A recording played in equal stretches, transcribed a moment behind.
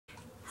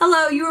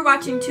Hello, you are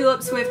watching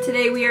Tulipswift.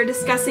 Today we are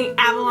discussing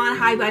Avalon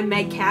High by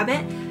Meg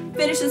Cabot.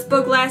 Finished this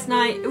book last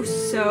night. It was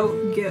so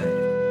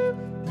good.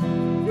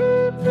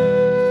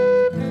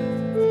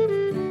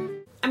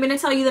 I'm going to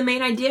tell you the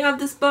main idea of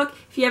this book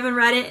if you haven't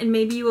read it, and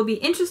maybe you will be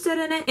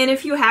interested in it. And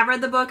if you have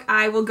read the book,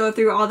 I will go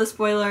through all the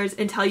spoilers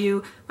and tell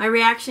you my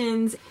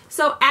reactions.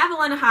 So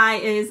Avalon High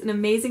is an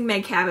amazing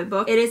Meg Cabot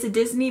book. It is a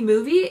Disney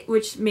movie,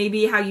 which may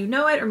be how you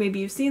know it, or maybe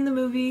you've seen the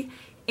movie.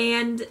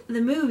 And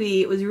the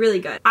movie was really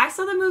good. I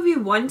saw the movie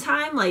one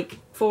time, like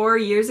 4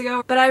 years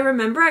ago, but I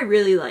remember I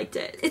really liked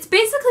it. It's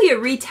basically a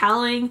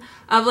retelling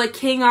of like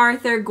King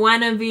Arthur,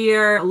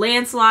 Guinevere,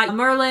 Lancelot,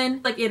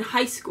 Merlin, like in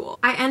high school.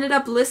 I ended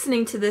up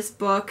listening to this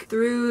book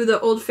through the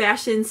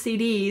old-fashioned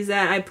CDs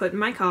that I put in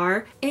my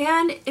car,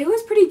 and it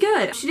was pretty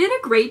good. She did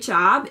a great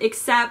job,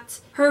 except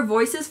her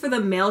voices for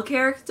the male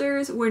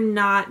characters were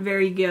not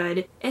very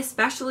good,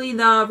 especially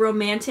the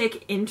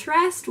romantic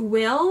interest,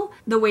 Will,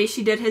 the way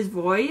she did his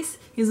voice.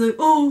 He's like,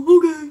 oh,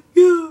 okay,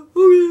 yeah,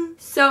 okay.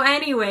 So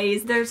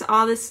anyways, there's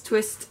all this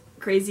twist,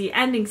 crazy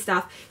ending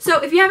stuff.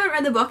 So if you haven't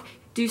read the book,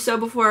 do so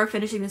before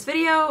finishing this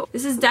video.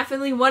 This is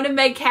definitely one of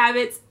Meg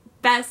Cabot's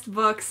best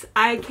books.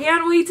 I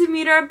can't wait to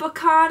meet her at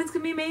BookCon. It's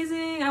gonna be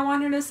amazing. I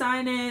want her to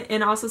sign it,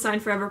 and also sign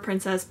Forever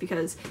Princess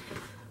because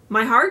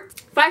my heart.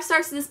 5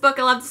 stars to this book.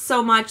 I loved it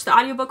so much. The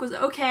audiobook was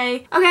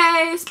okay.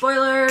 Okay,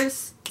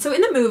 spoilers. So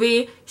in the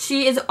movie,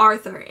 she is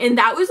Arthur, and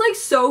that was like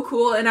so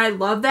cool, and I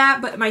love that.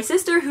 But my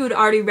sister, who'd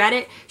already read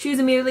it, she was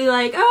immediately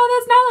like, oh,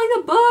 that's not like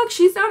the book.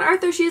 She's not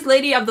Arthur, she's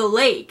Lady of the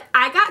Lake.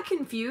 I got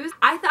confused.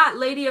 I thought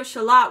Lady of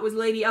Shalott was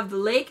Lady of the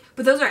Lake,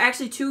 but those are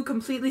actually two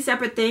completely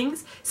separate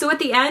things. So at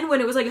the end,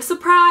 when it was like a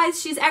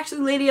surprise, she's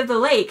actually Lady of the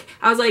Lake,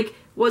 I was like,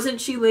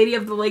 wasn't she Lady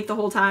of the Lake the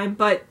whole time?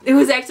 But it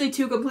was actually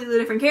two completely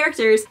different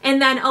characters.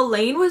 And then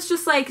Elaine was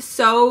just like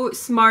so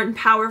smart and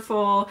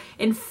powerful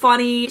and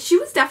funny. She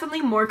was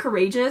definitely more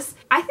courageous.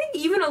 I think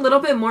even a little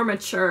bit more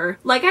mature.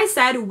 Like I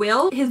said,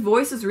 Will, his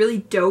voice is really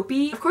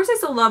dopey. Of course I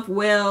still love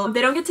Will.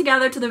 They don't get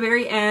together to the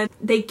very end.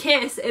 They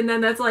kiss, and then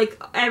that's like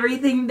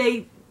everything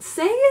they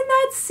say in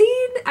that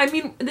scene. I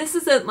mean, this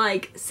isn't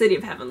like City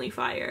of Heavenly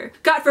Fire.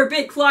 God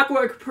forbid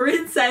Clockwork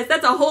Princess.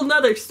 That's a whole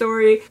nother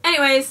story.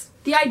 Anyways,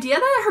 the idea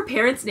that her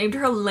parents named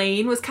her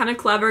Elaine was kind of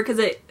clever because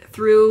it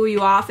threw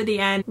you off at the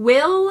end.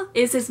 Will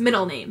is his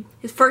middle name.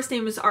 His first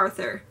name is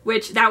Arthur,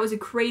 which that was a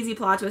crazy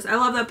plot twist. I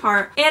love that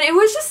part. And it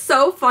was just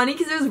so funny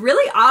because it was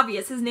really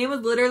obvious. His name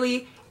was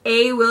literally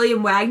A.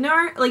 William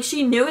Wagner. Like,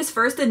 she knew his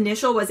first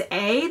initial was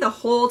A the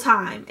whole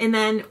time, and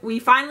then we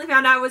finally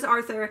found out it was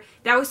Arthur.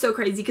 That was so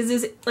crazy because it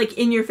was like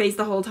in your face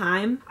the whole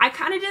time. I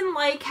kind of didn't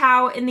like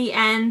how in the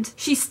end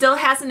she still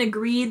hasn't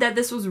agreed that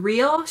this was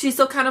real. She's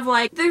still kind of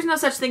like, there's no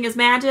such thing as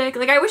magic.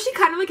 Like, I wish she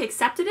kind of like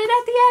accepted it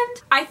at the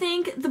end. I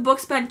think the book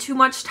spent too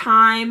much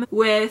time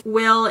with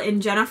Will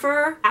and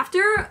Jennifer.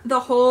 After the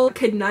whole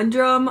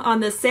conundrum on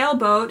the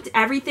sailboat,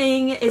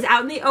 everything is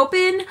out in the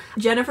open.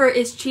 Jennifer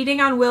is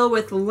cheating on Will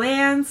with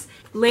Lance.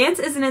 Lance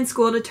isn't in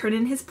school to turn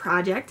in his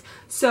project,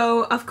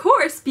 so of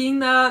course, being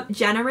the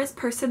generous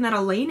person that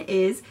Elaine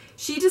is,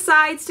 she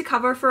decides to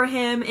cover for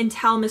him and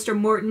tell Mr.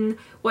 Morton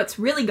what's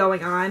really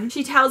going on.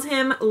 She tells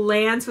him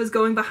Lance was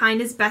going behind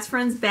his best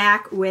friend's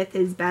back with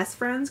his best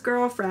friend's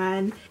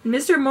girlfriend.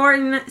 Mr.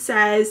 Morton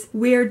says,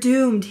 "We're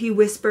doomed," he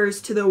whispers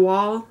to the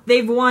wall.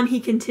 "They've won," he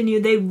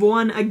continued. "They've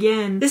won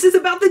again. This is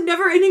about the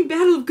never-ending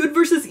battle of good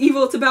versus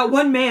evil. It's about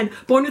one man,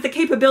 born with the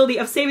capability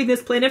of saving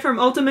this planet from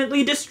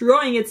ultimately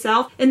destroying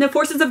itself, and the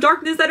forces of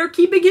darkness that are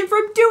keeping him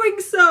from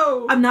doing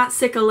so." "I'm not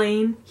sick,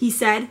 Elaine," he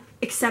said,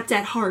 "except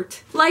at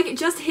heart." Like,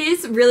 just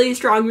his really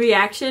strong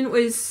reaction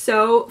was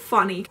so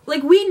funny.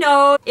 Like, we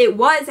know it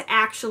was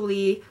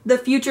actually the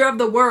future of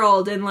the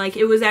world, and like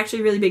it was actually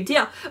a really big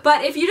deal,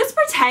 but if you just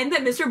pretend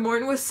that Mr.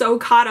 Morton was so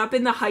caught up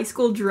in the high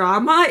school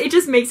drama, it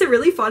just makes it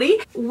really funny.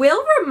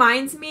 Will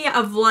reminds me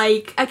of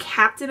like a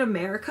Captain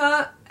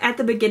America at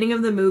the beginning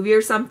of the movie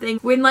or something,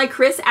 when like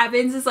Chris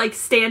Evans is like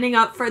standing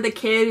up for the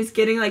kid who's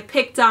getting like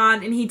picked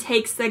on, and he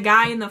takes the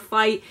guy in the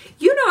fight.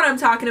 You know what I'm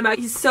talking about.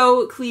 He's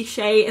so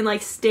cliche and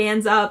like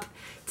stands up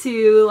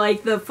to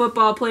like the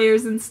football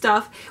players and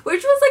stuff,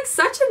 which was like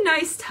such a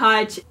nice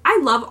touch. I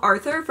love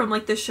Arthur from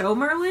like the show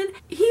Merlin.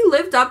 He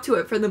lived up to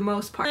it for the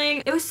most part.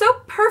 It was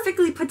so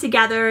perfectly put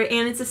together,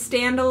 and it's a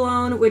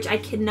standalone, which I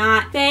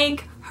cannot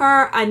thank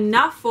her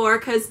enough for,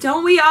 because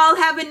don't we all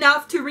have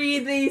enough to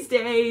read these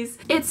days?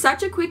 It's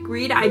such a quick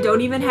read. I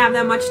don't even have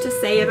that much to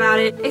say about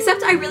it,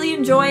 except I really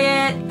enjoy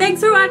it.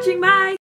 Thanks for watching. Bye!